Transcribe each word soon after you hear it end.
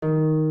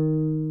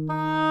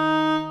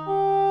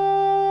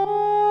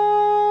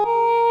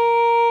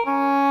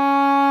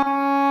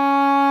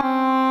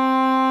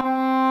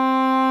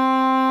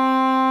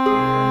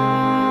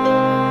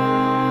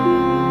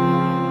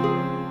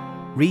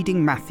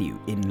Matthew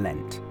in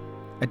Lent,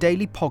 a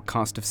daily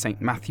podcast of St.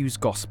 Matthew's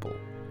Gospel,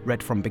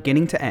 read from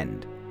beginning to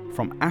end,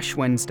 from Ash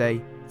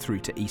Wednesday through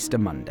to Easter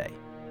Monday.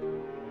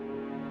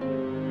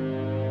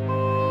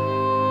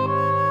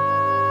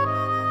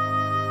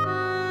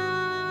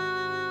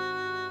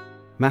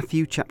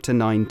 Matthew chapter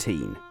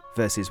 19,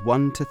 verses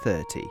 1 to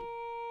 30.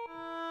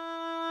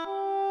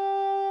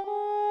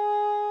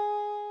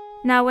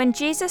 Now when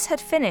Jesus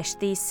had finished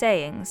these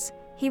sayings,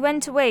 he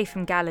went away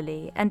from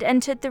Galilee and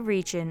entered the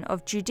region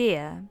of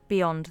Judea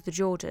beyond the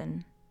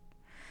Jordan.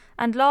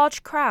 And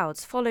large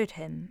crowds followed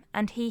him,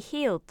 and he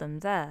healed them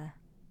there.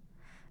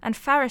 And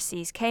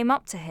Pharisees came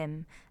up to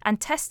him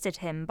and tested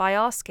him by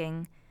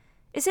asking,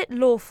 "Is it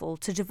lawful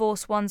to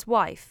divorce one's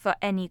wife for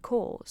any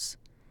cause?"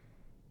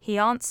 He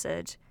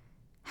answered,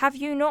 "Have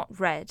you not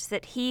read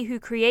that he who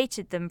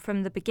created them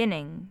from the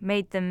beginning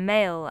made them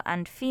male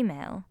and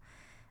female,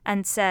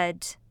 and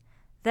said,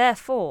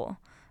 'Therefore,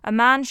 a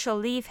man shall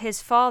leave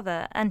his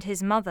father and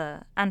his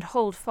mother and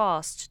hold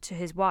fast to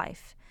his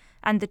wife,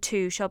 and the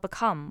two shall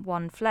become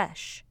one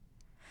flesh.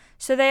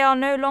 So they are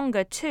no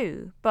longer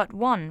two, but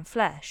one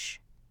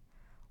flesh.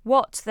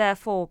 What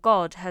therefore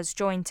God has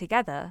joined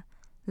together,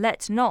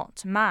 let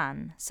not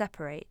man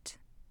separate.'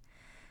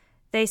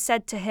 They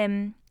said to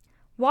him,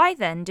 'Why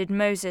then did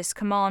Moses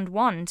command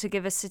one to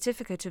give a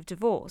certificate of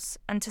divorce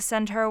and to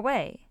send her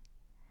away?'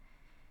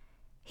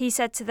 He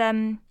said to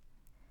them,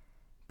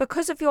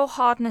 'Because of your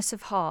hardness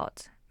of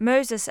heart,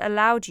 Moses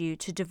allowed you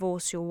to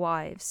divorce your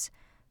wives,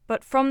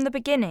 but from the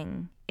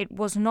beginning it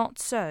was not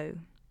so.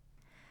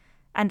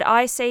 And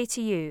I say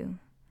to you,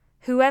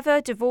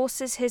 whoever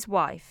divorces his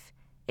wife,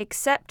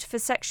 except for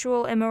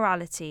sexual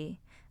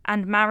immorality,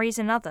 and marries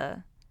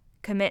another,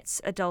 commits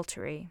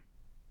adultery.'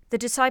 The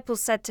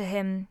disciples said to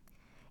him,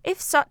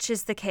 'If such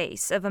is the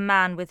case of a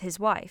man with his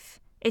wife,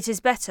 it is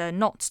better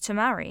not to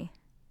marry.'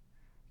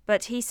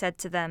 But he said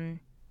to them,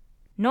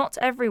 'Not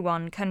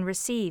everyone can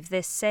receive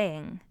this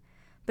saying,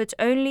 but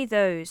only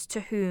those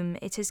to whom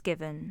it is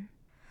given.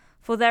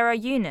 For there are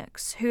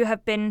eunuchs who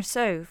have been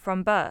so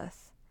from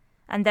birth,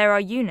 and there are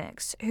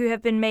eunuchs who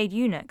have been made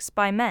eunuchs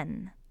by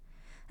men,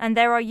 and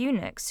there are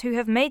eunuchs who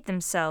have made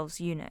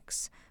themselves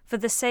eunuchs for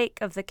the sake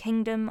of the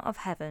kingdom of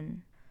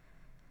heaven.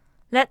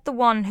 Let the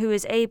one who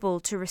is able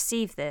to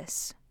receive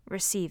this,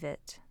 receive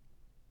it.'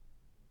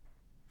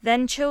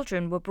 Then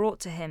children were brought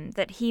to him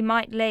that he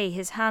might lay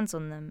his hands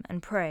on them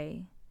and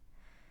pray.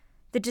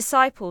 The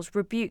disciples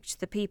rebuked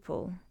the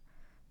people,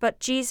 but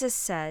Jesus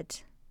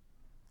said,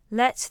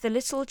 'Let the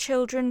little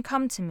children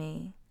come to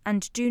me,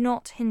 and do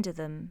not hinder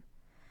them,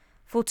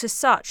 for to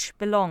such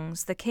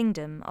belongs the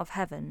kingdom of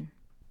heaven.'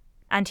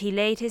 And he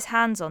laid his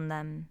hands on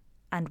them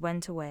and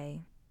went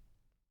away.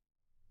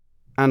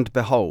 And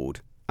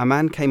behold, a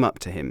man came up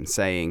to him,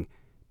 saying,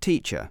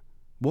 'Teacher,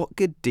 what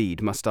good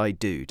deed must I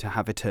do to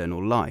have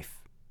eternal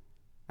life?'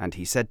 And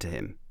he said to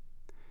him,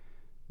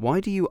 'Why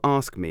do you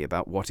ask me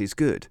about what is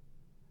good?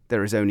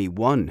 There is only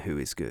one who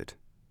is good.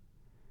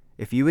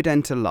 If you would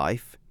enter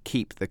life,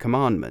 keep the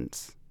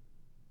commandments.'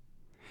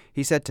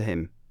 He said to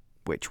him,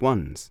 'Which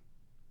ones?'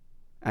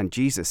 And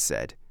Jesus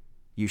said,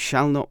 'You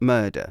shall not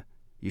murder,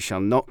 you shall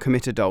not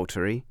commit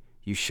adultery,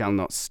 you shall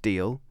not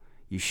steal,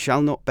 you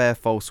shall not bear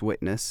false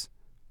witness,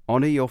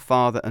 honor your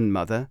father and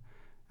mother,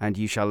 and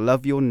you shall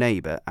love your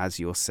neighbor as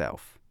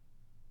yourself.'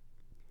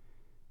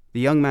 The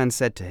young man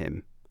said to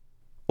him,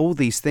 'All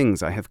these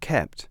things I have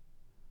kept.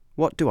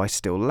 What do I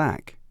still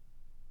lack?'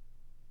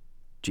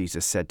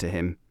 Jesus said to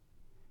him,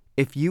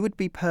 'If you would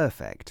be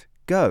perfect,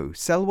 go,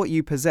 sell what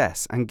you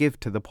possess and give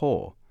to the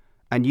poor,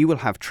 and you will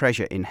have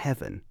treasure in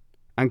heaven,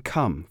 and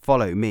come,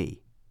 follow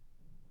me.'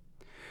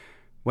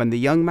 When the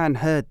young man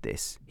heard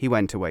this, he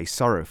went away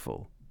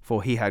sorrowful,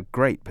 for he had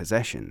great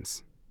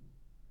possessions.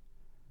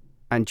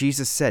 And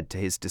Jesus said to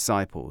his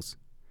disciples,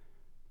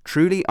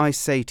 'Truly I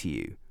say to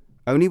you,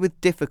 only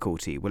with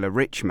difficulty will a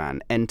rich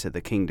man enter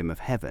the kingdom of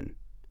heaven.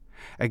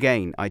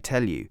 Again, I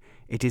tell you,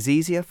 it is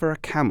easier for a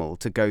camel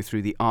to go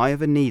through the eye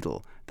of a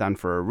needle than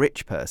for a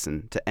rich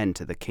person to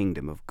enter the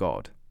kingdom of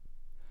God.'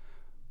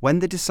 When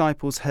the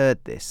disciples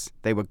heard this,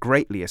 they were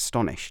greatly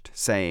astonished,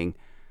 saying,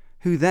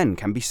 'Who then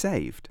can be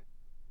saved?'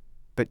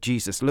 But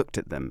Jesus looked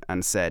at them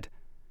and said,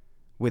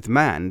 'With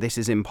man this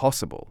is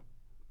impossible,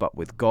 but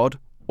with God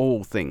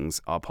all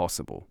things are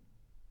possible.'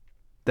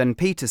 Then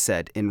Peter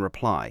said in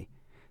reply,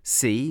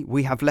 'See,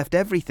 we have left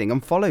everything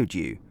and followed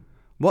you.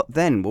 What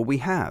then will we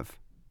have?'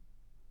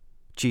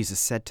 Jesus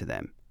said to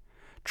them,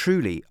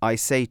 'Truly I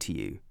say to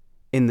you,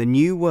 in the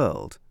new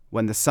world,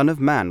 when the Son of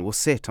Man will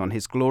sit on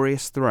his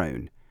glorious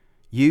throne,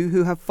 you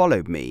who have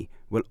followed me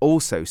will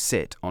also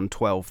sit on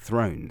 12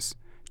 thrones,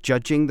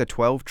 judging the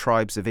 12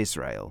 tribes of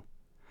Israel.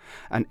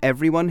 And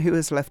everyone who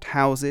has left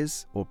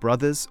houses, or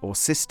brothers, or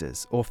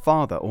sisters, or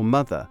father, or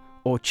mother,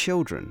 or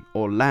children,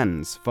 or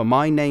lands, for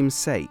my name's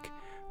sake,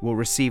 will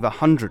receive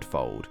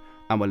 100-fold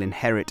and will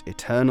inherit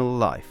eternal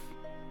life.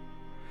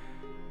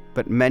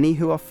 But many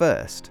who are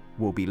first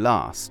will be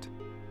last,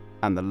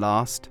 and the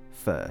last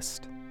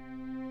first.'"